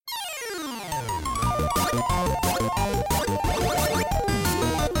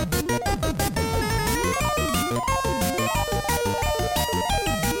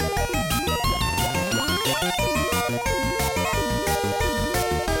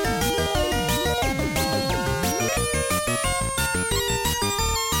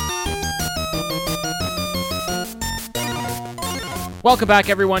Welcome back,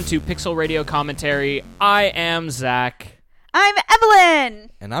 everyone, to Pixel Radio Commentary. I am Zach. I'm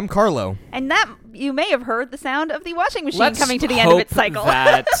Evelyn. And I'm Carlo. And that, you may have heard the sound of the washing machine Let's coming to the end of its cycle.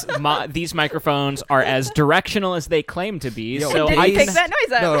 That these microphones are as directional as they claim to be. Yo, so I take that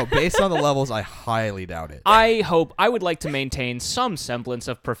noise out. No, based on the levels, I highly doubt it. I would like to maintain some semblance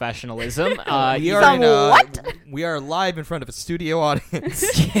of professionalism. We are live in front of a studio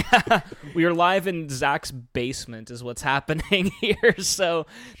audience. Yeah, we are live in Zach's basement is what's happening here. So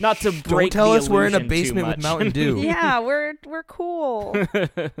not to break Don't tell the us we're in a illusion too basement with much. Mountain Dew. Yeah, we're cool.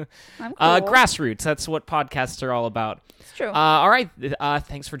 I'm cool. Grassroots, that's what podcasts are all about. It's true. All right,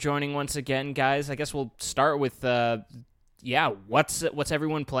 thanks for joining once again, guys. I guess we'll start with what's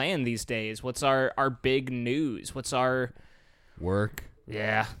everyone playing these days? What's our big news? What's our Work.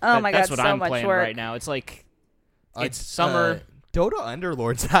 Yeah. Oh my that's God, what so I'm much playing work. right now. It's like it's summer. Dota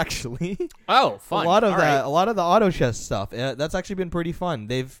Underlords, actually. Oh, fun. A lot of All that, right. a lot of the auto chess stuff. That's actually been pretty fun.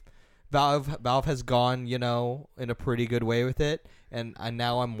 Valve has gone, in a pretty good way with it, and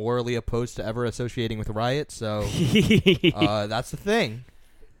now I'm morally opposed to ever associating with Riot. So that's the thing.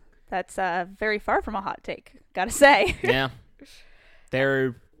 That's very far from a hot take, gotta say. Yeah.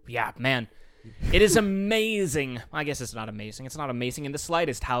 Man. It is amazing. I guess it's not amazing. It's not amazing in the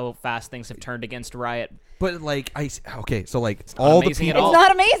slightest how fast things have turned against Riot. But all the amazing at people, all. It's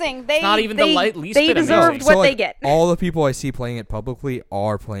not amazing. not even the least they bit deserved amazing. what So, they get. all the people I see playing it publicly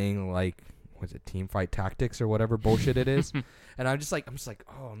are playing Team Fight Tactics or whatever bullshit it is, and I'm just like,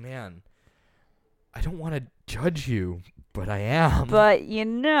 oh man, I don't want to judge you, but I am. But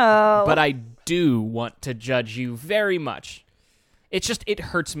But I do want to judge you very much. It's just, it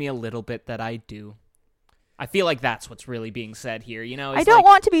hurts me a little bit that I do. I feel like that's what's really being said here, I don't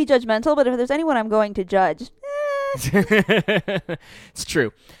want to be judgmental, but if there's anyone I'm going to judge, It's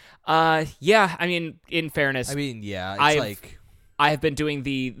true. Yeah, I mean, in fairness, I have been doing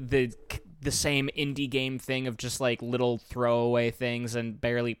the same indie game thing of just like little throwaway things and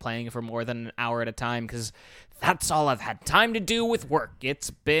barely playing for more than an hour at a time because that's all I've had time to do with work. It's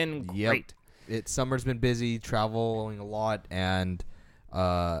been great. Summer's been busy, traveling a lot, and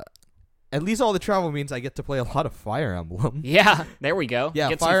at least all the travel means I get to play a lot of Fire Emblem. Yeah, there we go. Yeah,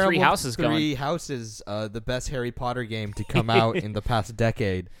 Get Fire some Three Emblem Houses going. Three Houses, the best Harry Potter game to come out in the past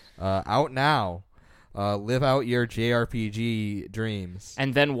decade. Out now. Live out your JRPG dreams.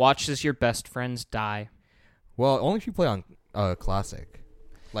 And then watch as your best friends die. Well, only if you play on Classic.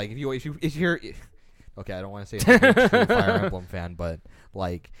 Like if you're okay, I don't want to say I'm a true Fire Emblem fan, but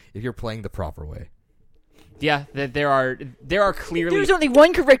like if you're playing the proper way. Yeah, there are clearly. there's only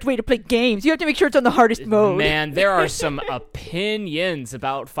one correct way to play games. You have to make sure it's on the hardest mode. Man, there are some opinions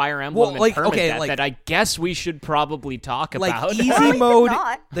about Fire Emblem and permadeath that I guess we should probably talk about. Easy mode,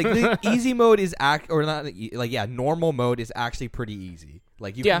 not. like the easy mode is normal mode is actually pretty easy.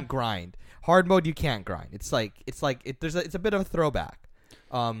 Like you can grind. Hard mode you can't grind. It's a bit of a throwback.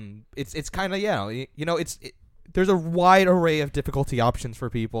 It's kind of there's a wide array of difficulty options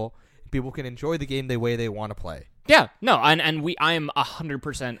for people. People can enjoy the game the way they want to play. Yeah, no, I am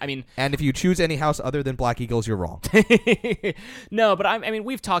 100%. I mean, and if you choose any house other than Black Eagles, you're wrong. No, but I mean,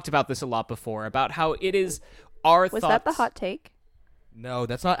 we've talked about this a lot before about how it is our thoughts. Was that the hot take? No,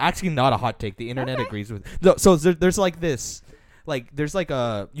 that's not a hot take. The internet agrees with. So there's like this, like there's like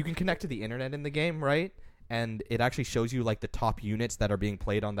you can connect to the internet in the game, right? And it actually shows you like the top units that are being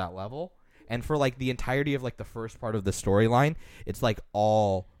played on that level. And for like the entirety of like the first part of the storyline, it's like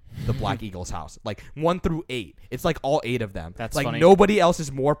all the Black Eagles house, like 1 through 8. It's like all 8 of them. That's like funny. Nobody else is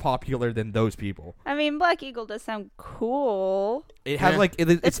more popular than those people. I mean, Black Eagle does sound cool. It has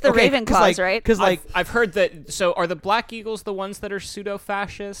it's the Ravenclaws, right? Because like I've heard that. So are the Black Eagles the ones that are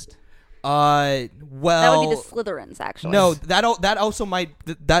pseudo-fascist? well, that would be the Slytherins, actually. No, that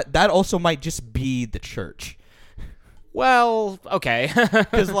also might just be the church. Well, okay.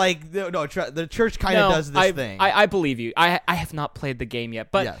 Because the church kind of does this thing. I believe you. I have not played the game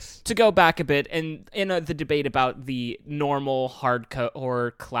yet, but yes. To go back a bit, and in the debate about the normal, hardcore,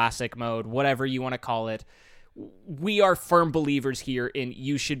 or classic mode, whatever you want to call it, we are firm believers here in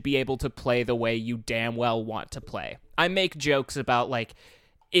you should be able to play the way you damn well want to play. I make jokes about like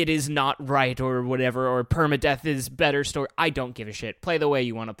it is not right or whatever, or permadeath is better story. I don't give a shit. Play the way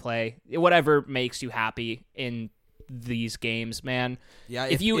you want to play. Whatever makes you happy in these games, man. Yeah,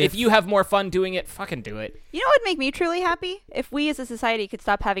 If you have more fun doing it, fucking do it. You know what would make me truly happy? If we as a society could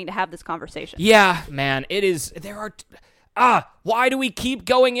stop having to have this conversation. Yeah, man, it is. There are. Why do we keep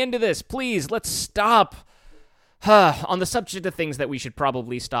going into this? Please, let's stop. On the subject of things that we should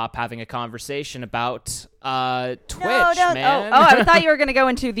probably stop having a conversation about, Twitch, man. I thought you were going to go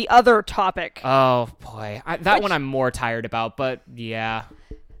into the other topic. Oh, boy. That one I'm more tired about, but yeah.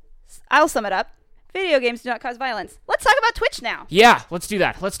 I'll sum it up. Video games do not cause violence. Let's talk about Twitch now. Yeah, let's do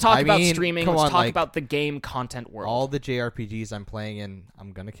that. Let's talk about mean, streaming. come Let's on, talk like, about the game content world. all the JRPGs I'm playing in,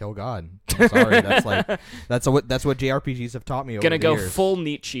 I'm gonna kill God. I'm sorry. that's what JRPGs have taught me over Gonna the go years. full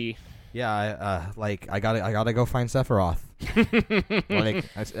Nietzsche. Yeah, I gotta go find Sephiroth.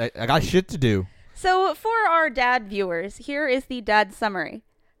 I got shit to do. So for our dad viewers, here is the dad summary.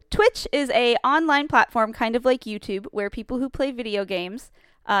 Twitch is a online platform kind of like YouTube where people who play video games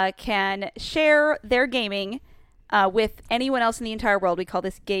can share their gaming with anyone else in the entire world. We call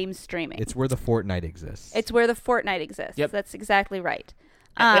this game streaming. It's where the Fortnite exists. It's where the Fortnite exists. Yep. That's exactly right.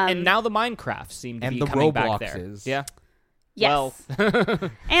 And now the Minecraft seem to and be the coming back there. Robloxes. Yeah. Yes. Well,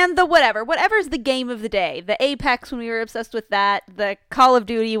 And the whatever's the game of the day. The Apex when we were obsessed with that. The Call of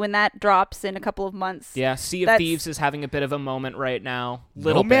Duty when that drops in a couple of months. yeah. Sea of That's- Thieves is having a bit of a moment right now. No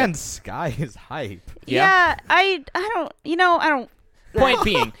Little bit. Man's Sky is hype. Yeah, I don't. Point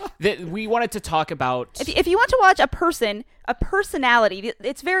being that we wanted to talk about. If you want to watch a personality,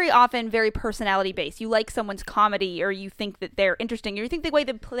 it's very often very personality based. You like someone's comedy, or you think that they're interesting, or you think the way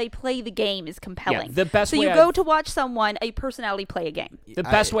that they play the game is compelling. Yeah, the best so way you go to watch a personality play a game. The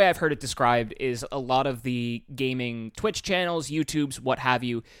best way I've heard it described is a lot of the gaming Twitch channels, YouTubes, what have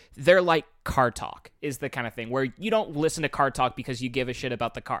you, they're like car talk is the kind of thing where you don't listen to car talk because you give a shit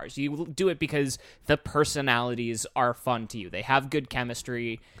about the cars. You do it because the personalities are fun to you. They have good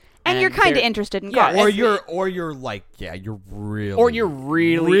chemistry. And you're kind of they're- interested in Yeah, cars. Or you're like, yeah, you're really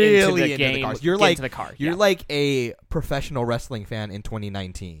really into the game, cars. You're into like the car. You're Yeah. like a professional wrestling fan in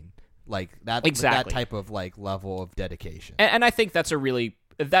 2019. Like that Exactly. that type of like level of dedication. And I think that's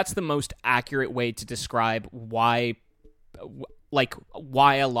that's the most accurate way to describe why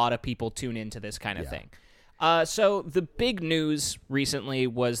a lot of people tune into this kind of thing. So the big news recently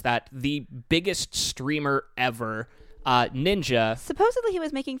was that the biggest streamer ever, Ninja, Supposedly he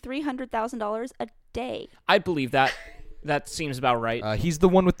was making $300,000 a day. I believe that. That seems about right. He's the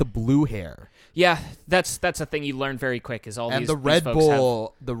one with the blue hair. Yeah, that's a thing you learn very quick. Is all And these the Red these folks have,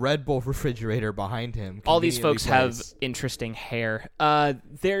 Bull, the Red Bull refrigerator behind him. all these conveniently folks have plays. interesting hair. I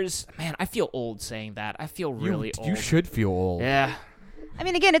feel old saying that. I feel really old. You should feel old. Yeah. I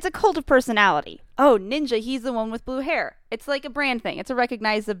mean, again, it's a cult of personality. Oh, Ninja, he's the one with blue hair. It's like a brand thing. It's a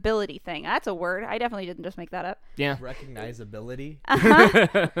recognizability thing. That's a word. I definitely didn't just make that up. Yeah. Recognizability.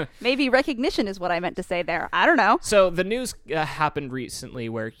 Maybe recognition is what I meant to say there. I don't know. So the news happened recently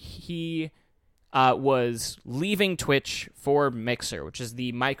where he was leaving Twitch for Mixer, which is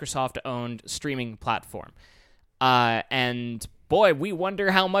the Microsoft-owned streaming platform. And boy, we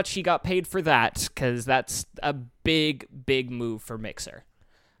wonder how much he got paid for that, because that's a big, big move for Mixer.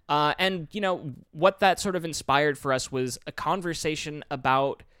 And, what that sort of inspired for us was a conversation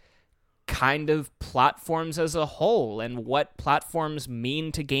about kind of platforms as a whole and what platforms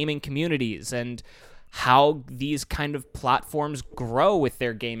mean to gaming communities and how these kind of platforms grow with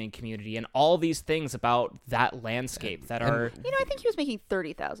their gaming community and all these things about that landscape that are... I think he was making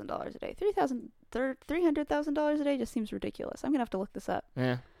 $30,000 a day. $300,000 a day just seems ridiculous. I'm going to have to look this up.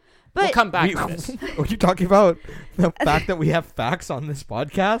 Yeah. But We'll come back to this. Are you talking about the fact that we have facts on this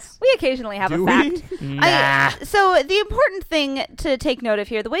podcast? we occasionally have Do a fact. we? Nah. So the important thing to take note of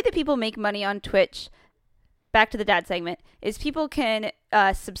here, the way that people make money on Twitch, back to the dad segment, is people can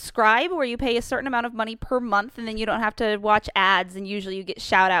subscribe where you pay a certain amount of money per month and then you don't have to watch ads and usually you get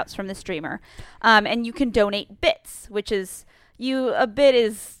shout outs from the streamer. And you can donate bits, which is a bit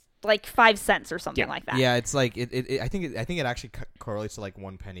is like 5 cents or something like that. Yeah, it's like I think it actually correlates to like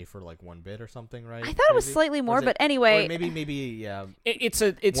 1 penny for like 1 bit or something, right? I thought it was Maybe? slightly Or more, is but it- anyway. or maybe yeah. It's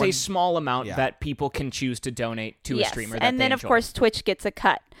a One- small amount yeah. that people can choose to donate to a streamer. That and they then of enjoy. course Twitch gets a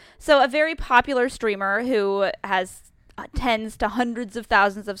cut. So a very popular streamer who has tens to hundreds of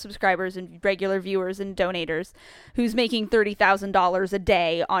thousands of subscribers and regular viewers and donators, who's making $30,000 a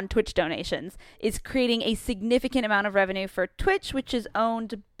day on Twitch donations, is creating a significant amount of revenue for Twitch, which is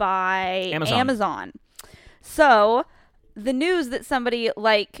owned by Amazon. So the news that somebody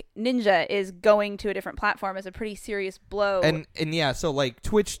like Ninja is going to a different platform is a pretty serious blow. And yeah, so like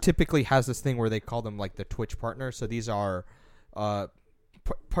Twitch typically has this thing where they call them like the Twitch partners. So these are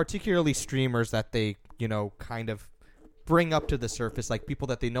particularly streamers that they, kind of bring up to the surface, like people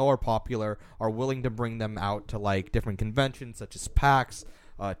that they know are popular are willing to bring them out to like different conventions such as PAX.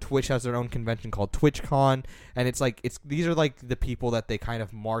 Twitch has their own convention called TwitchCon, and these are like the people that they kind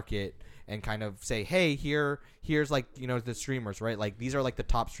of market and kind of say, hey, here's like, you know, the streamers, right? Like these are like the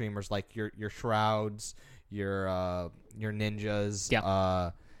top streamers, like your Shrouds, your Ninjas.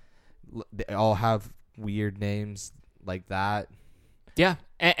 Yeah. They all have weird names like that. Yeah,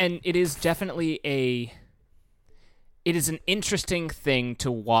 and it is definitely it is an interesting thing to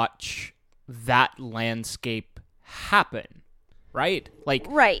watch that landscape happen, right? Like,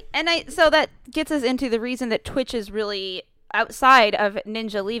 right. And so that gets us into the reason that Twitch is really outside of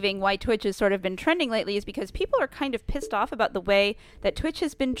Ninja leaving, why Twitch has sort of been trending lately, is because people are kind of pissed off about the way that Twitch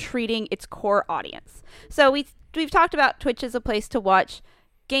has been treating its core audience. So we've talked about Twitch as a place to watch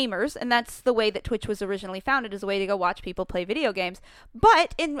gamers, and that's the way that Twitch was originally founded, as a way to go watch people play video games.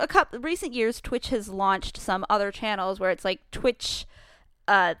 But in recent years, Twitch has launched some other channels where it's like Twitch,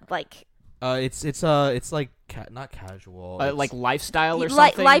 It's like not casual, like lifestyle or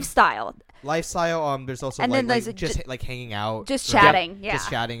something. Lifestyle. There's also and like, then there's just like hanging out, just chatting. Yeah, just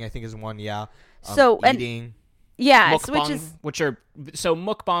chatting. I think is one. Yeah. So eating. Yeah, Mukbang,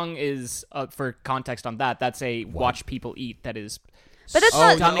 mukbang is for context on that. That's a watch people eat. That is. But that's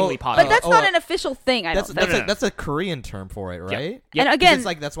stunningly popular. But that's not an official thing. I don't think. That's a Korean term for it, right? Yeah. And again, it's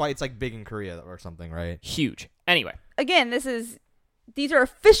like that's why it's like big in Korea or something, right? Huge. Anyway, again, these are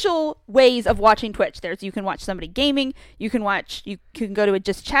official ways of watching Twitch. You can watch somebody gaming. You can go to a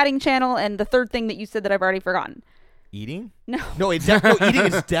just chatting channel, and the third thing that you said that I've already forgotten. Eating? No, eating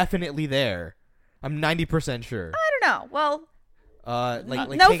is definitely there. I'm 90% sure. I don't know. Well, like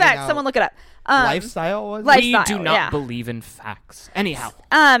no facts. Someone look it up. Lifestyle. We do not believe in facts. Anyhow,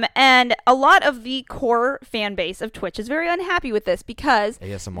 and a lot of the core fan base of Twitch is very unhappy with this because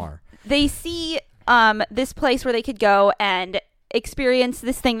ASMR. They see this place where they could go and experience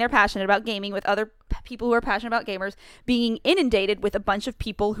this thing they're passionate about, gaming with other people who are passionate about gamers, being inundated with a bunch of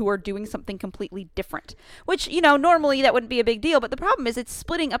people who are doing something completely different, which, you know, normally that wouldn't be a big deal, but the problem is it's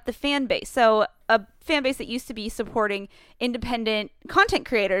splitting up the fan base. So a fan base that used to be supporting independent content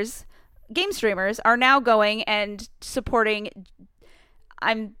creators, game streamers, are now going and supporting,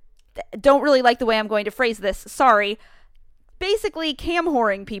 don't really like the way I'm going to phrase this, sorry, basically cam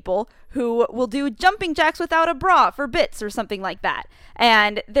whoring people who will do jumping jacks without a bra for bits or something like that.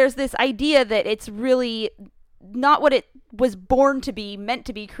 And there's this idea that it's really not what it was born to be, meant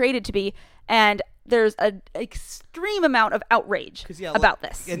to be, created to be, and there's an extreme amount of outrage about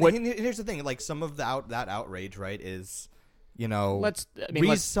this. And here's the thing, like some of that outrage, right, is, you know,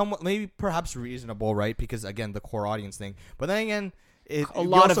 somewhat maybe perhaps reasonable, right? Because again, the core audience thing. But then again, a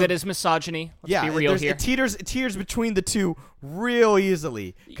lot of it is misogyny. Let's be real here. It teeters between the two real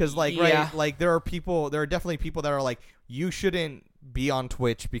easily. Because like there are definitely people that are like, you shouldn't be on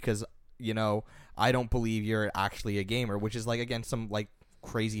Twitch because, you know, I don't believe you're actually a gamer, which is like, again, some like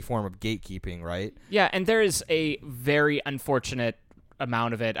crazy form of gatekeeping, right? Yeah, and there is a very unfortunate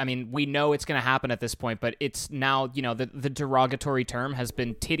amount of it. I mean, we know it's going to happen at this point, but it's now, you know, the derogatory term has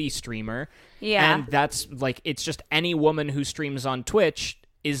been titty streamer. Yeah. And that's like, it's just any woman who streams on Twitch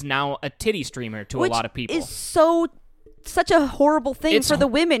is now a titty streamer to a lot of people. Which is such a horrible thing for the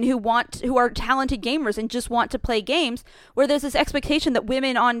women who are talented gamers and just want to play games, where there's this expectation that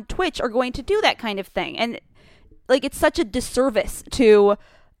women on Twitch are going to do that kind of thing. And like, it's such a disservice to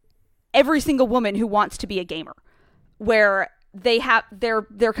every single woman who wants to be a gamer, where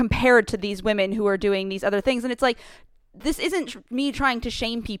they're compared to these women who are doing these other things. And it's like, this isn't me trying to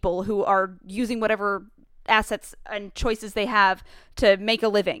shame people who are using whatever assets and choices they have to make a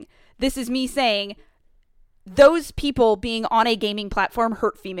living. This is me saying those people being on a gaming platform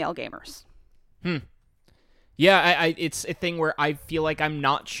hurt female gamers. Yeah, it's a thing where I feel like I'm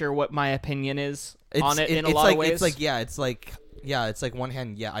not sure what my opinion is on it in a lot of ways. It's like one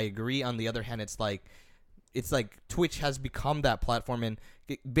hand, yeah, I agree. On the other hand, it's like Twitch has become that platform, and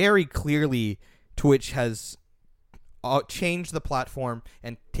very clearly Twitch has changed the platform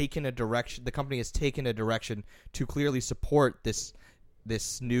and taken a direction. The company has taken a direction to clearly support this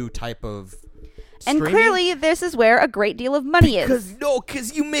new type of streaming. And clearly this is where a great deal of money is.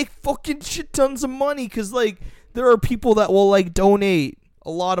 Because you make fucking shit tons of money, because like there are people that will like donate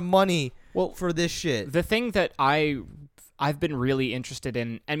a lot of money for this shit. The thing that I've been really interested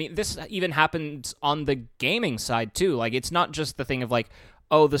in, I mean, this even happens on the gaming side too. Like, it's not just the thing of like,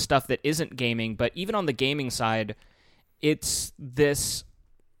 oh, the stuff that isn't gaming, but even on the gaming side, it's this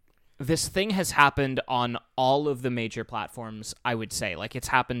thing has happened on all of the major platforms, I would say. Like, it's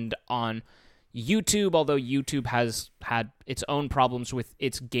happened on YouTube, although YouTube has had its own problems with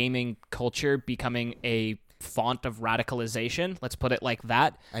its gaming culture becoming a font of radicalization. Let's put it like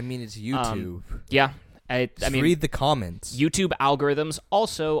that. I mean, it's YouTube. Yeah. I mean, read the comments. YouTube algorithms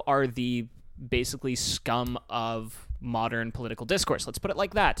also are the basically scum of modern political discourse. Let's put it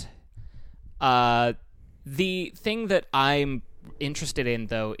like that. The thing that I'm interested in,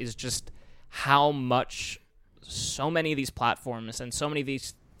 though, is just how much so many of these platforms and so many of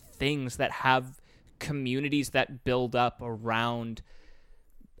these things that have communities that build up around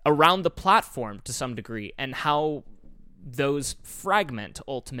the platform to some degree, and how those fragment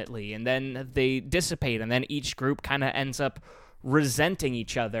ultimately, and then they dissipate, and then each group kind of ends up resenting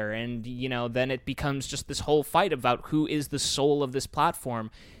each other, and then it becomes just this whole fight about who is the soul of this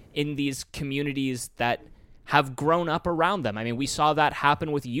platform in these communities that have grown up around them. I mean, we saw that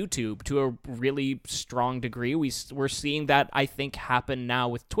happen with YouTube to a really strong degree. We're seeing that, I think, happen now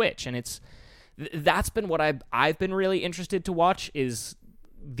with Twitch, and that's been what I've been really interested to watch, is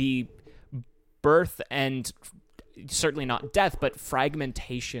the birth and certainly not death, but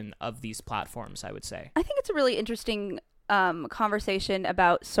fragmentation of these platforms, I would say. I think it's a really interesting conversation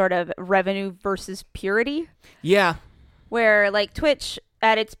about sort of revenue versus purity. Yeah. Where, like, Twitch,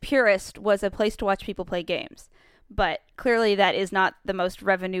 at its purest, was a place to watch people play games. But clearly that is not the most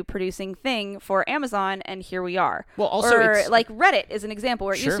revenue-producing thing for Amazon, and here we are. Well, also, or, like, Reddit is an example,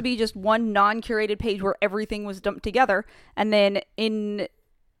 where it Sure. used to be just one non-curated page where everything was dumped together, and then a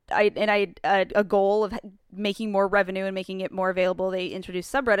goal of making more revenue and making it more available, they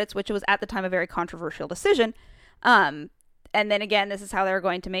introduced subreddits, which was at the time a very controversial decision. And then again, this is how they're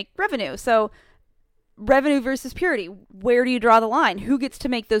going to make revenue. So revenue versus purity, where do you draw the line? Who gets to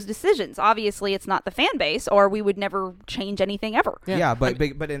make those decisions? Obviously, it's not the fan base, or we would never change anything ever. Yeah, but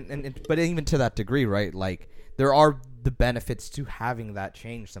even to that degree, right? Like, there are the benefits to having that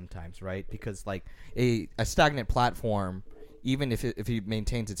change sometimes, right? Because, like, a stagnant platform, even if it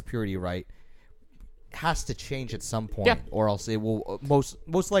maintains its purity, right, has to change at some point, or else it will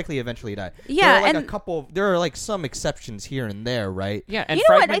most likely eventually die. Yeah, there are like some exceptions here and there, right? Yeah, and you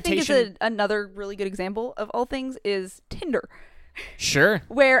know what I think fragmentation. is another really good example of all things is Tinder. Sure.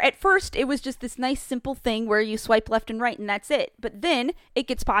 Where at first it was just this nice simple thing where you swipe left and right and that's it. But then it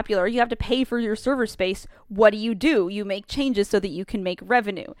gets popular. You have to pay for your server space. What do? You make changes so that you can make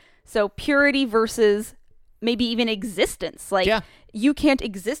revenue. So purity versus maybe even existence. Like, you can't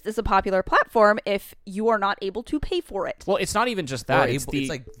exist as a popular platform if you are not able to pay for it. Well, it's not even just that. It's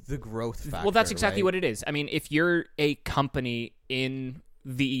like the growth factor. Well, that's exactly right? what it is. I mean, if you're a company I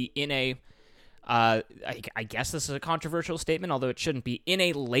guess this is a controversial statement, although it shouldn't be, in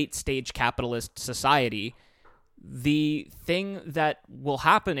a late-stage capitalist society, the thing that will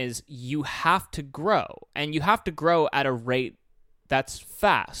happen is you have to grow, and you have to grow at a rate that's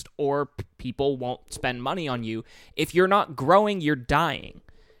fast, or people won't spend money on you. If you're not growing, you're dying.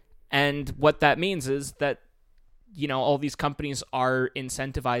 And what that means is that, all these companies are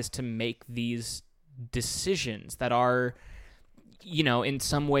incentivized to make these decisions that are, in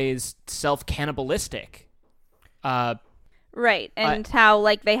some ways self-cannibalistic. Right, and how,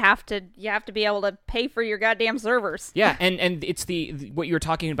 like, you have to be able to pay for your goddamn servers. Yeah, and it's what you were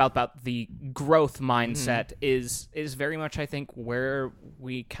talking about the growth mindset is very much, I think, where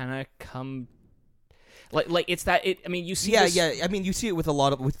we kind of come. Like it's that. I mean, you see. Yeah. I mean, you see it with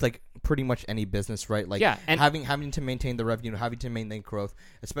like pretty much any business, right? Like, and having to maintain the revenue, having to maintain growth,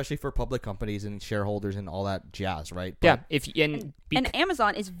 especially for public companies and shareholders and all that jazz, right? But, and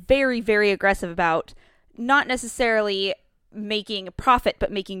Amazon is very, very aggressive about not necessarily making a profit,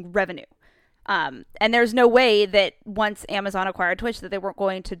 but making revenue. And there's no way that once Amazon acquired Twitch that they weren't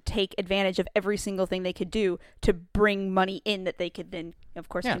going to take advantage of every single thing they could do to bring money in that they could then, of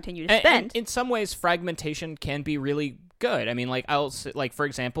course, continue to spend. And in some ways, fragmentation can be really good. I mean, for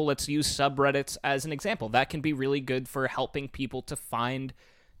example, let's use subreddits as an example. That can be really good for helping people to find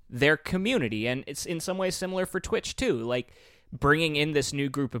their community. And it's in some ways similar for Twitch, too. Like, bringing in this new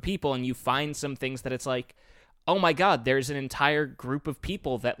group of people, and you find some things that it's like, oh my god, there's an entire group of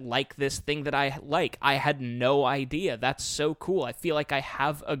people that like this thing that I like. I had no idea. That's so cool. I feel like I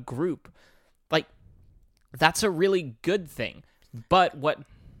have a group. Like, that's a really good thing. But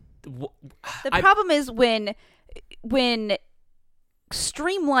the problem is when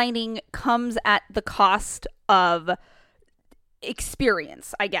streamlining comes at the cost of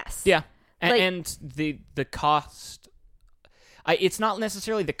experience, I guess. Yeah. And the cost... it's not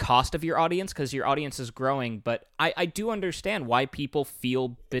necessarily the cost of your audience, because your audience is growing, but I do understand why people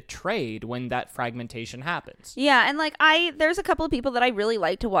feel betrayed when that fragmentation happens. Yeah, and there's a couple of people that I really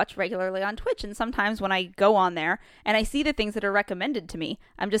like to watch regularly on Twitch, and sometimes when I go on there and I see the things that are recommended to me,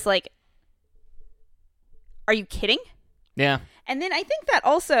 I'm just like, are you kidding? Yeah. And then I think that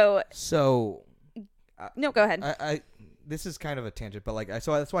also... So, No, go ahead. I this is kind of a tangent, but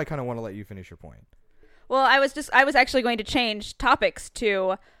so that's why I kind of want to let you finish your point. Well, I was actually going to change topics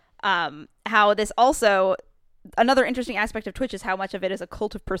to how this also, another interesting aspect of Twitch is how much of it is a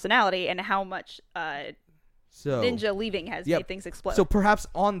cult of personality and how much Ninja leaving has made things explode. So perhaps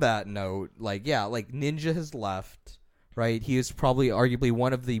on that note, Ninja has left, right? He is probably arguably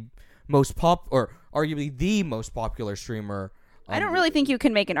one of the most arguably the most popular streamer. I don't really think you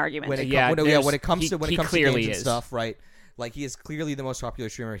can make an argument. When it comes to games and stuff, right? Like, he is clearly the most popular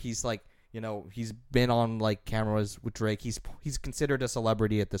streamer. He's like, he's been on like cameras with Drake. He's considered a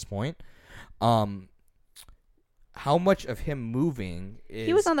celebrity at this point. How much of him moving is...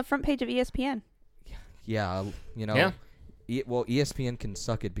 He was on the front page of ESPN. Yeah, Yeah. ESPN can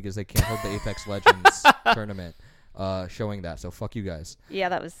suck it because they canceled the Apex Legends tournament, showing that. So fuck you guys. Yeah,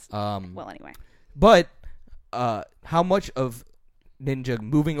 that was well, anyway. But how much of Ninja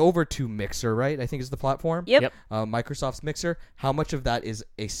moving over to Mixer, right? I think is the platform. Yep. Microsoft's Mixer. How much of that is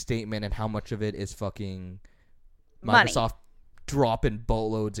a statement, and how much of it is fucking Money. Microsoft dropping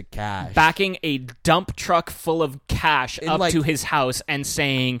boatloads of cash, backing a dump truck full of cash up to his house and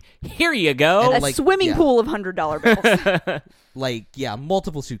saying, "Here you go." A swimming pool of $100 bills.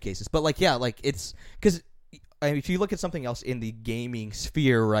 Multiple suitcases. But it's because if you look at something else in the gaming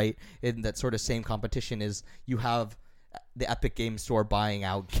sphere, right, in that sort of same competition is you have the Epic Game Store buying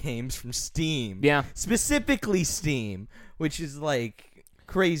out games from Steam. Yeah. Specifically Steam, which is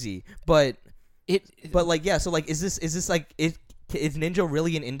crazy. But is Ninja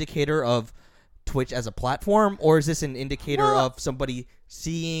really an indicator of Twitch as a platform, or is this an indicator of somebody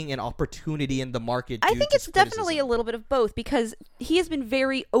seeing an opportunity in the market? I think it's definitely a little bit of both, because he has been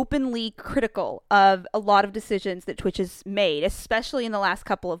very openly critical of a lot of decisions that Twitch has made, especially in the last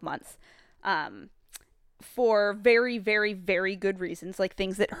couple of months, for very, very, very good reasons, like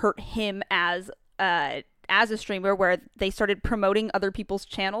things that hurt him as a streamer, where they started promoting other people's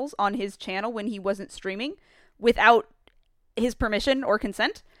channels on his channel when he wasn't streaming without his permission or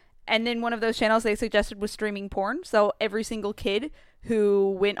consent. And then one of those channels they suggested was streaming porn. So every single kid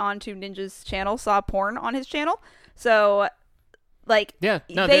who went onto Ninja's channel saw porn on his channel. So they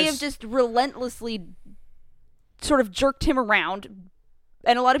have just relentlessly sort of jerked him around.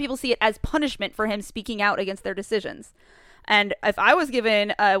 And a lot of people see it as punishment for him speaking out against their decisions. And if I was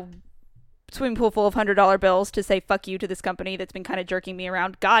given a swimming pool full of $100 bills to say fuck you to this company that's been kind of jerking me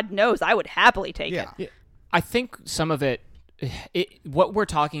around, God knows I would happily take it. Yeah. I think some of it, what we're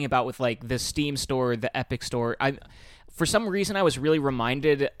talking about with the Steam store, the Epic store, for some reason I was really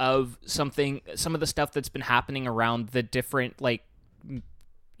reminded of some of the stuff that's been happening around the different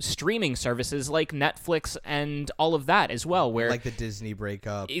streaming services like Netflix and all of that as well, where the Disney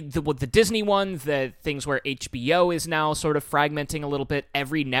breakup, the Disney one, the things where HBO is now sort of fragmenting a little bit.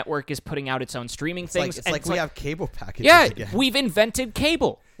 Every network is putting out its own streaming things. It's we have cable packages. Yeah, again. we've invented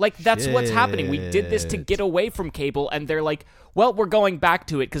cable. That's what's happening. We did this to get away from cable, and they're like, well, we're going back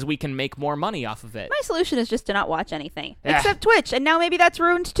to it because we can make more money off of it. My solution is just to not watch anything except Twitch, and now maybe that's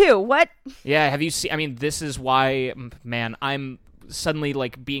ruined too. What? Yeah, have you seen? I mean, this is why, man, I'm suddenly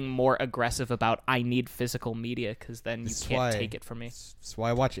being more aggressive about I need physical media, because then you can't take it from me. That's why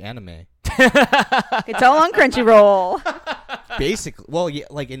I watch anime. It's all on Crunchyroll. Basically, well, yeah,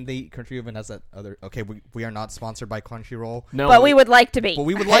 in the country even has that other. Okay, we are not sponsored by Crunchyroll. No, but we would like to be. But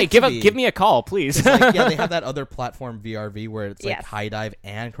we would like to be. Give me a call, please. They have that other platform VRV where it's High Dive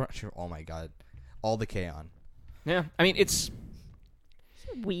and Crunchyroll. Oh my god, all the K on. Yeah, I mean it's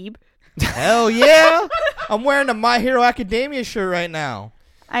weeb. Hell yeah! I'm wearing a My Hero Academia shirt right now.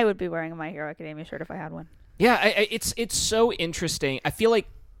 I would be wearing a My Hero Academia shirt if I had one. Yeah, it's so interesting. I feel like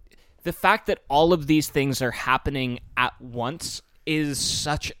the fact that all of these things are happening at once is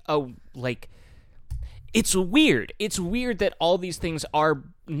such a it's weird. It's weird that all these things are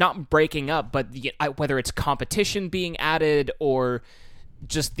not breaking up, but whether it's competition being added or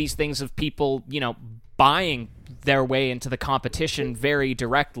just these things of people, buying their way into the competition very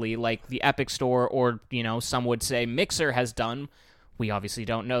directly, like the Epic Store, or some would say Mixer has done. We obviously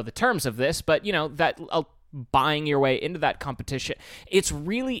don't know the terms of this, but that buying your way into that competition. It's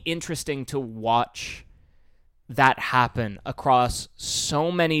really interesting to watch that happen across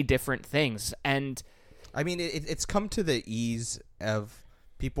so many different things. And I mean, it's come to the ease of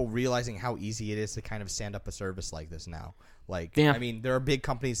people realizing how easy it is to kind of stand up a service like this now. I mean, there are big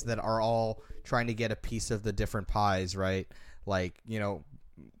companies that are all trying to get a piece of the different pies, right? At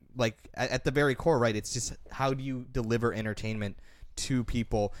the very core, right? It's just how do you deliver entertainment to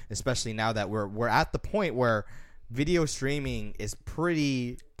people, especially now that we're at the point where video streaming is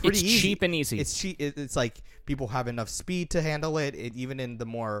pretty pretty It's easy. cheap and easy. It's cheap. It's like people have enough speed to handle it. Even in the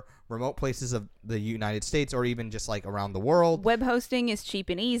more remote places of the United States, or even just like around the world, Web hosting is cheap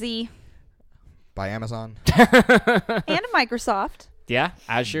and easy. by Amazon, And Microsoft. Yeah,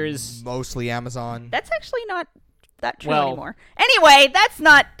 Azure is. mostly Amazon. That's actually not that true Well- anymore. Anyway, that's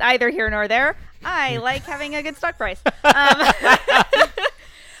not either here nor there. I like having a good stock price.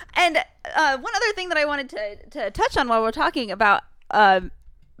 And one other thing that I wanted to touch on while we're talking about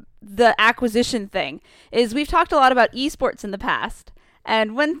the acquisition thing is we've talked a lot about esports in the past.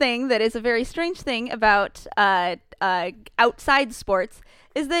 And one thing that is a very strange thing about outside sports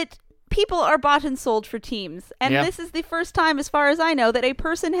is that people are bought and sold for teams. And Yeah. this is the first time, as far as I know, that a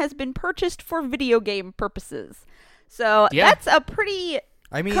person has been purchased for video game purposes. So Yeah. that's a pretty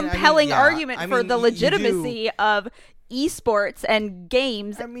compelling yeah. argument I for mean, the you do- legitimacy of esports and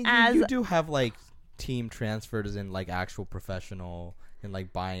games I mean, as you do have like team transfers and like actual professional and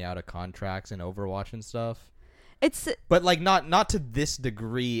like buying out of contracts and Overwatch and stuff. it's But like not to this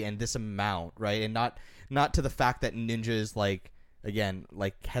degree and this amount, right? And not to the fact that Ninja is like, again,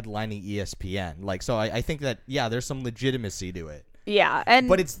 like headlining ESPN. Like, so I think that there's some legitimacy to it. yeah, and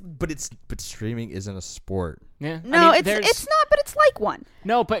But streaming isn't a sport. Yeah. no, I mean, it's not, but it's like one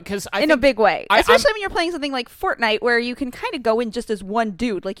No, but because I in think a big way. I'm- Especially when you're playing something like Fortnite, where you can kind of go in just as one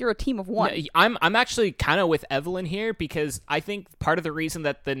dude, like you're a team of one. No, I'm actually kind of with Evelyn here because I think part of the reason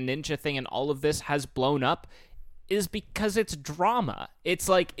that the Ninja thing and all of this has blown up is because it's drama. It's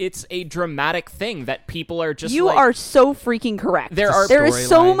like it's a dramatic thing that people are just You like, are so freaking correct. There There is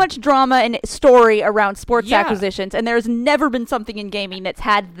so storyline. much drama and story around sports Yeah. acquisitions, and there's never been something in gaming that's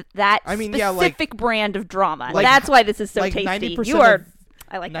had that I mean, specific brand of drama. like- That's why this is so like tasty. 90% You are. of-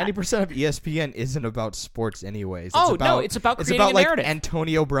 I like 90% of ESPN isn't about sports anyways. Oh, no, it's about creating a like narrative.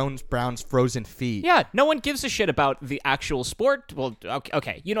 Antonio Brown's frozen feet. Yeah, no one gives a shit about the actual sport. Well,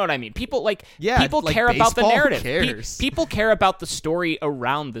 okay, you know what I mean. People people like care about the baseball, who narrative. cares? People care about the story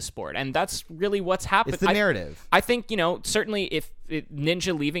around the sport, and that's really what's happened. It's the narrative. I think certainly if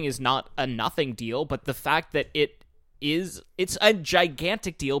Ninja leaving is not a nothing deal, but the fact that it's a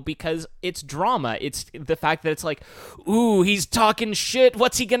gigantic deal because it's drama. It's the fact that it's like, ooh, he's talking shit.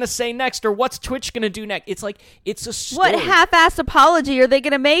 What's he gonna say next, or what's Twitch gonna do next? It's like it's a story. What half-assed apology are they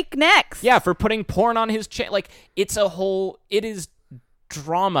going to make next? Yeah, for putting porn on his channel. Like, it is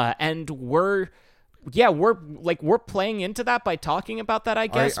drama, and we're playing into that by talking about that, I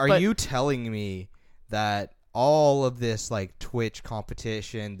guess. Are but you telling me that all of this like Twitch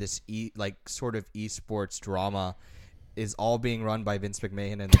competition, this like sort of esports drama, is all being run by Vince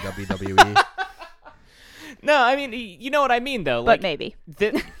McMahon and the WWE? No, I mean, you know what I mean, though. But Like, maybe.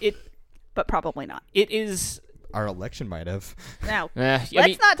 it But probably not. is. Our election might have. Now, Let's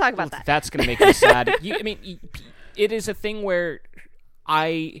let's not talk about that. That's gonna make me sad. It is a thing where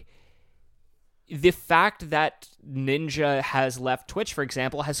the fact that Ninja has left Twitch, for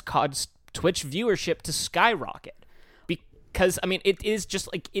example, has caused Twitch viewership to skyrocket. Because, I mean, it is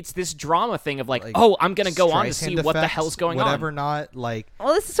just like, it's this drama thing of like, oh, I'm going to go on to see Streisand what the effects, hell's going whatever on. not, like...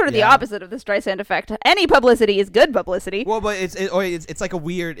 Well, this is sort of the Yeah. opposite of the Streisand effect. Any publicity is good publicity. Well, but it's like a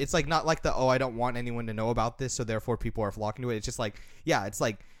weird... It's like not like I don't want anyone to know about this, so therefore people are flocking to it. It's just like, yeah, it's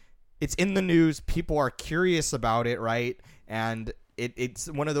like... It's in the news. People are curious about it, right? And it's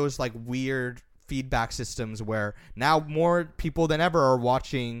one of those like weird feedback systems where now more people than ever are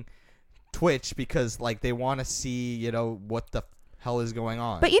watching Twitch because like they want to see, what the hell is going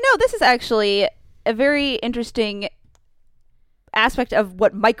on. But this is actually a very interesting aspect of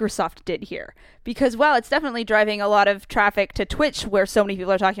what Microsoft did here. Because while it's definitely driving a lot of traffic to Twitch where so many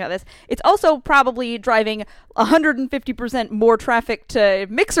people are talking about this, it's also probably driving 150% more traffic to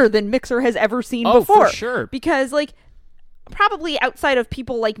Mixer than Mixer has ever seen before. For sure. Because probably outside of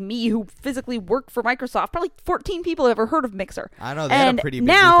people like me who physically work for Microsoft, probably 14 people have ever heard of Mixer. I know they had a pretty big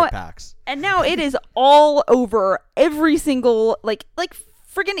now, booth at PAX. And now it is all over every single like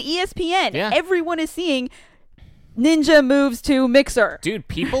friggin' ESPN. Yeah. Everyone is seeing Ninja moves to Mixer. Dude,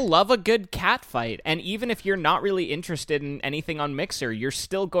 people love a good cat fight. And even if you're not really interested in anything on Mixer, you're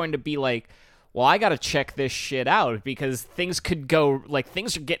still going to be like, well, I gotta check this shit out because things could go, like,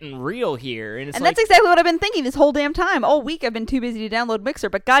 things are getting real here. And That's exactly what I've been thinking this whole damn time. All week I've been too busy to download Mixer,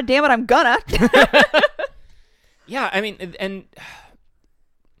 but god damn it, I'm gonna. Yeah, I mean, and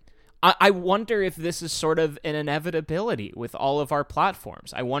I wonder if this is sort of an inevitability with all of our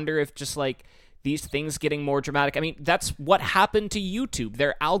platforms. I wonder if just, like, these things getting more dramatic. I mean, that's what happened to YouTube.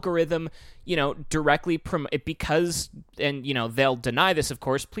 Their algorithm, directly because, and they'll deny this, of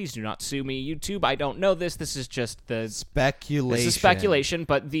course. Please do not sue me, YouTube. I don't know this. This is just the speculation. This is speculation,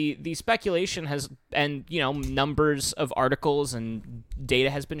 but the speculation has, and numbers of articles and data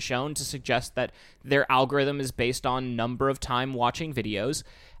has been shown to suggest that their algorithm is based on number of time watching videos,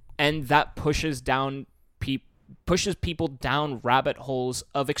 and that pushes people down rabbit holes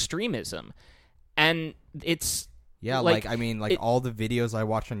of extremism. And it's all the videos I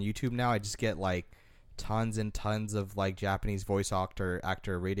watch on YouTube now, I just get like tons and tons of like Japanese voice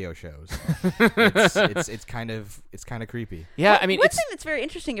actor radio shows. it's kind of creepy. Yeah, one thing that's very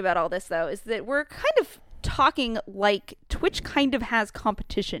interesting about all this though is that we're kind of talking like Twitch kind of has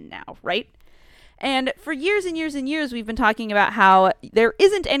competition now, right? And for years and years and years, we've been talking about how there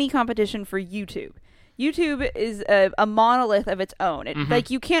isn't any competition for YouTube. YouTube is a monolith of its own. Like,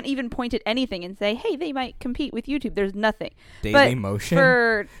 you can't even point at anything and say, hey, they might compete with YouTube. There's nothing. Dailymotion?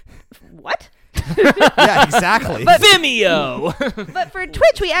 For what? Yeah, exactly. But Vimeo! But for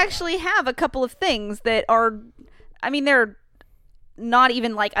Twitch, we actually have a couple of things that are, they're not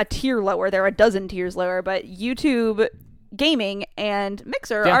even like a tier lower. They're a dozen tiers lower. But YouTube Gaming and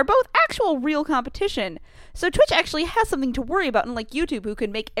Mixer are both actual real competition. So Twitch actually has something to worry about, unlike YouTube, who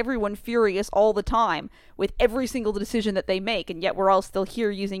can make everyone furious all the time with every single decision that they make, and yet we're all still here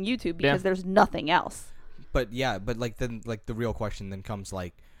using YouTube because there's nothing else. But the real question then comes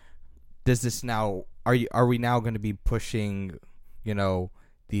like, does this now are we now going to be pushing,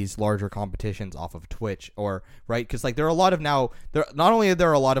 these larger competitions off of Twitch, or right? Because like there are a lot of not only are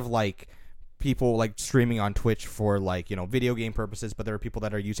there a lot of like people like streaming on Twitch for like video game purposes, but there are people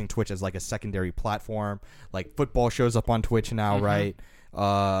that are using Twitch as like a secondary platform. Like football shows up on Twitch now, right?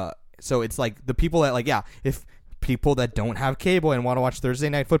 So it's like the people that if people that don't have cable and want to watch Thursday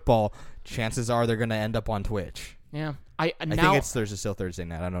Night Football, chances are they're going to end up on Twitch. Yeah, I think it's still Thursday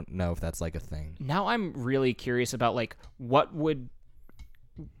night. I don't know if that's like a thing. Now I'm really curious about like what would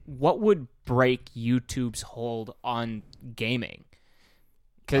break YouTube's hold on gaming,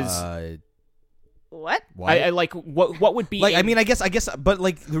 because. What? I like what would be like I guess but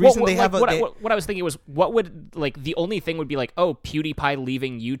like the reason what I was thinking was what would like the only thing would be like, oh, PewDiePie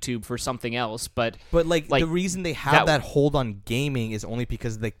leaving YouTube for something else, but like the reason they have that hold on gaming is only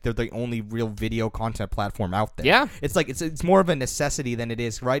because they're the only real video content platform out there. Yeah, it's like it's more of a necessity than it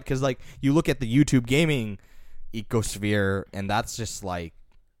is, right? Because like you look at the YouTube gaming ecosphere, and that's just like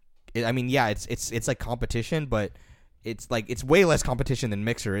it's like competition, but it's like it's way less competition than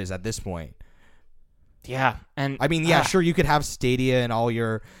Mixer is at this point. Yeah, and sure, you could have Stadia and all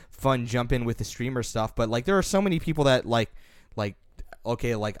your fun jump in with the streamer stuff, but like there are so many people that like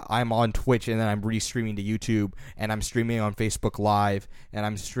okay, like I'm on Twitch and then I'm re-streaming to YouTube, and I'm streaming on Facebook Live, and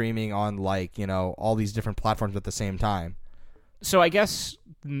I'm streaming on like all these different platforms at the same time. So I guess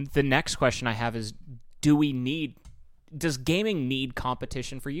the next question I have is, does gaming need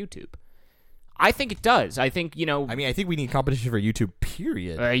competition for YouTube? I think it does. I think, I think we need competition for YouTube,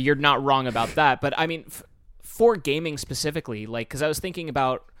 period. You're not wrong about that. But, I mean, for gaming specifically, like, because I was thinking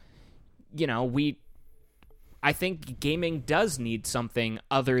about, I think gaming does need something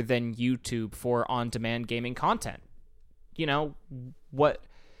other than YouTube for on-demand gaming content.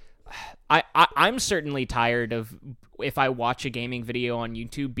 I'm certainly tired of, if I watch a gaming video on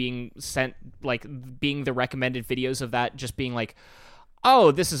YouTube, being the recommended videos of that just being like,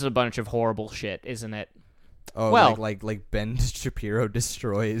 oh, this is a bunch of horrible shit, isn't it? Oh, well, like Ben Shapiro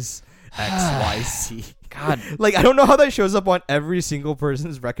destroys XYZ. God. Like, I don't know how that shows up on every single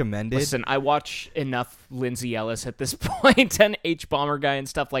person's recommended. Listen, I watch enough Lindsay Ellis at this point and H-Bomber Guy and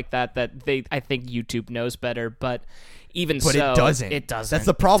stuff like that I think YouTube knows better, but it doesn't. It doesn't. That's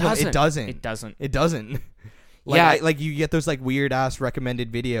the problem. It doesn't. It doesn't. Like, you get those like weird ass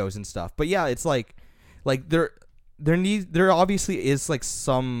recommended videos and stuff. But yeah, it's like there obviously is like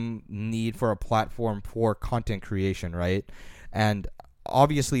some need for a platform for content creation, right? And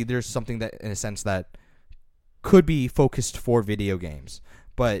obviously there's something that, in a sense, that could be focused for video games.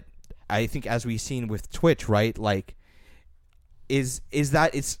 But I think, as we've seen with Twitch, right, like is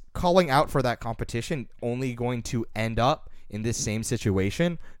that it's calling out for that competition only going to end up in this same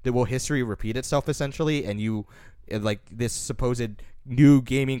situation? That will history repeat itself essentially, and you like this supposed new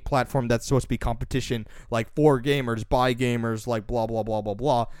gaming platform that's supposed to be competition, like for gamers, by gamers, like blah blah blah blah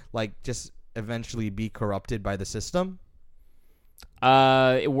blah, like just eventually be corrupted by the system?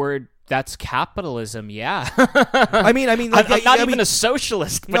 That's capitalism, yeah. I mean, like, I'm not even a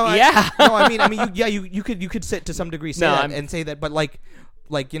socialist, but yeah. You could sit to some degree and say that, but like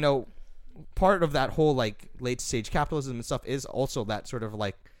part of that whole like late stage capitalism and stuff is also that sort of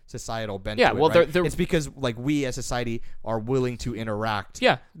like societal bent. Yeah, to it, well, right? they're it's because like we as society are willing to interact.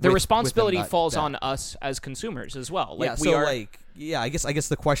 Yeah, the with responsibility them falls on us as consumers as well. Like yeah, we so are. like I guess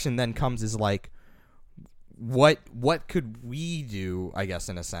the question then comes is like, what could we do? I guess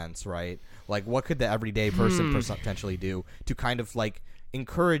in a sense, right? Like, what could the everyday person potentially do to kind of like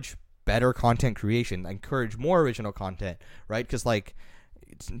encourage better content creation, encourage more original content, right? Because like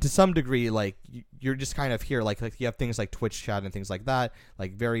to some degree, like you're just kind of here, like you have things like Twitch chat and things like that,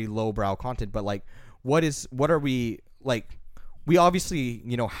 like very lowbrow content. But like, what are we like? We obviously,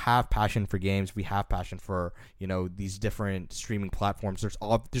 have passion for games. We have passion for, these different streaming platforms. There's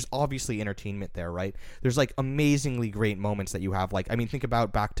obviously entertainment there, right? There's like amazingly great moments that you have. Like, I mean, think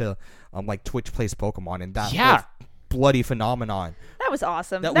about back to like Twitch Plays Pokemon and that whole bloody phenomenon. That was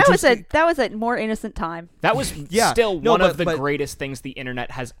awesome. That was a more innocent time. That was still one of the greatest things the internet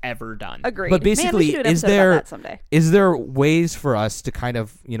has ever done. Agreed. But basically, Man, we should do an episode about that someday. Is there ways for us to kind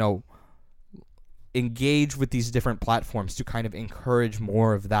of, engage with these different platforms to kind of encourage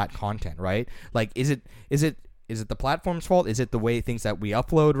more of that content, right? Like, is it the platform's fault? Is it the way things that we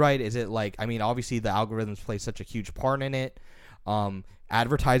upload, right? Is it like, I mean, obviously the algorithms play such a huge part in it.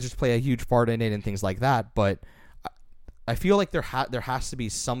 Advertisers play a huge part in it and things like that. But I feel like there has to be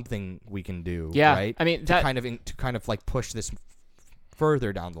something we can do, right? I mean, to kind of like push this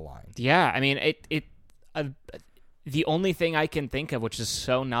further down the line. Yeah, I mean, the only thing I can think of, which is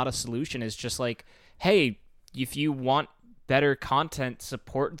so not a solution, is just like, hey, if you want better content,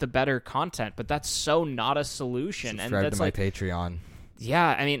 support the better content. But that's so not a solution. Subscribe and that's to my like Patreon.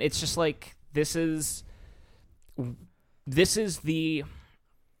 Yeah, I mean, it's just like this is the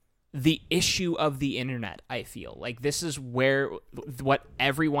issue of the internet. I feel like this is what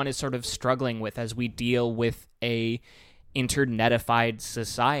everyone is sort of struggling with as we deal with a internetified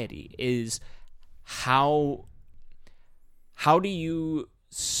society is how do you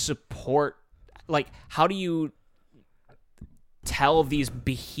support, like, how do you tell these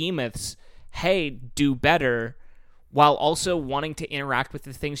behemoths, hey, do better, while also wanting to interact with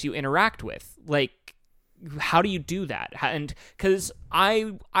the things you interact with? Like, how do you do that? And because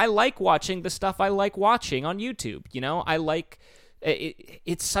I like watching the stuff I like watching on YouTube, I like it.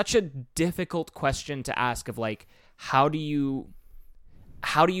 It's such a difficult question to ask of like, how do you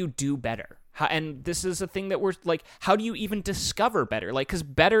do better? And this is a thing that we're like, how do you even discover better? Like, because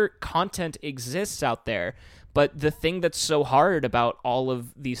better content exists out there, but the thing that's so hard about all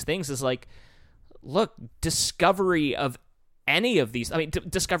of these things is like, look, discovery of any of these, I mean,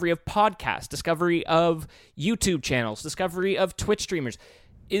 discovery of podcasts, discovery of YouTube channels, discovery of Twitch streamers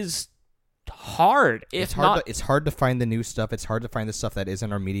is hard. It's hard to find the new stuff. It's hard to find the stuff that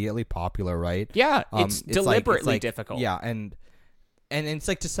isn't immediately popular, right? Yeah, it's deliberately difficult. Yeah, and it's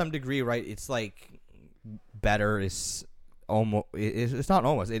like to some degree, right? It's like better is almost. It's not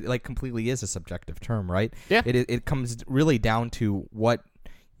almost. It like completely is a subjective term, right? Yeah. It comes really down to what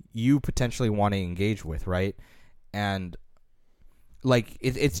you potentially want to engage with, right? And like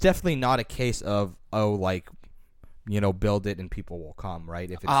it's definitely not a case of build it and people will come,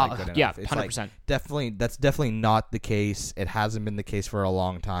 right? If it's like good enough. Yeah, it's 100%. Like, that's definitely not the case. It hasn't been the case for a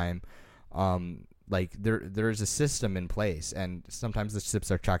long time. Like there's a system in place, and sometimes the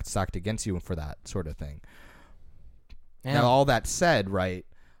chips are stacked against you for that sort of thing. Yeah. Now, all that said, right?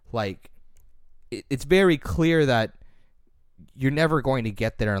 Like it's very clear that you're never going to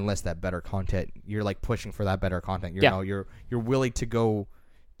get there unless that better content. You're like pushing for that better content. You're willing to go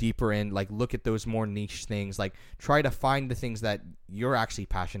deeper in, like look at those more niche things, like try to find the things that you're actually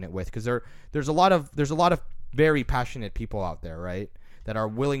passionate with, because there's a lot of very passionate people out there, right, that are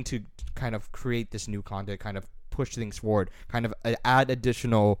willing to kind of create this new content, kind of push things forward, kind of add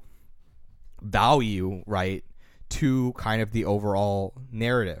additional value, right, to kind of the overall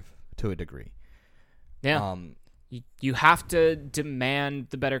narrative to a degree. Yeah. You have to demand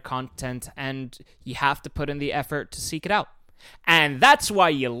the better content, and you have to put in the effort to seek it out. And that's why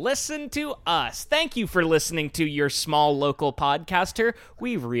you listen to us. Thank you for listening to your small local podcaster.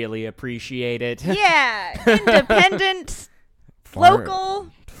 We really appreciate it. Yeah, independent, local.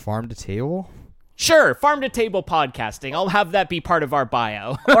 Farm to table? Sure, farm to table podcasting. I'll have that be part of our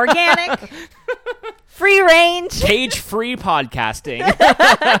bio. Organic, free range, cage-free podcasting.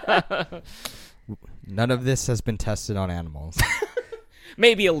 None of this has been tested on animals.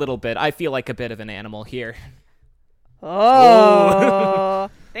 Maybe a little bit. I feel like a bit of an animal here. Oh.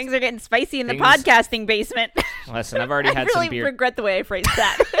 Things are getting spicy in the podcasting basement. Listen, I've already had some beer. I really regret the way I phrased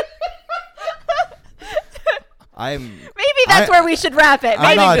that. Maybe that's where we should wrap it.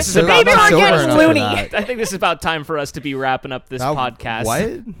 Maybe we're getting loony. I think this is about time for us to be wrapping up this podcast.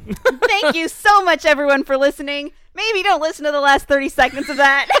 What? Thank you so much, everyone, for listening. Maybe don't listen to the last 30 seconds of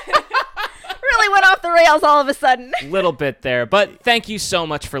that. Really went off the rails all of a sudden. Little bit there, but thank you so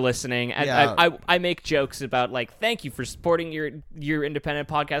much for listening. Yeah. I make jokes about like thank you for supporting your independent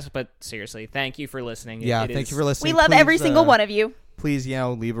podcast, but seriously, thank you for listening. Yeah, thank you for listening. We love Please, every single one of you. Please,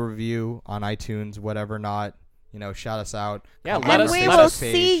 leave a review on iTunes, whatever not. Shout us out. Yeah, Come let on And us- our we let will us-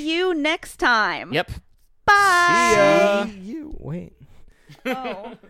 page. see you next time. Yep. Bye. See ya. See you. Wait. Oh.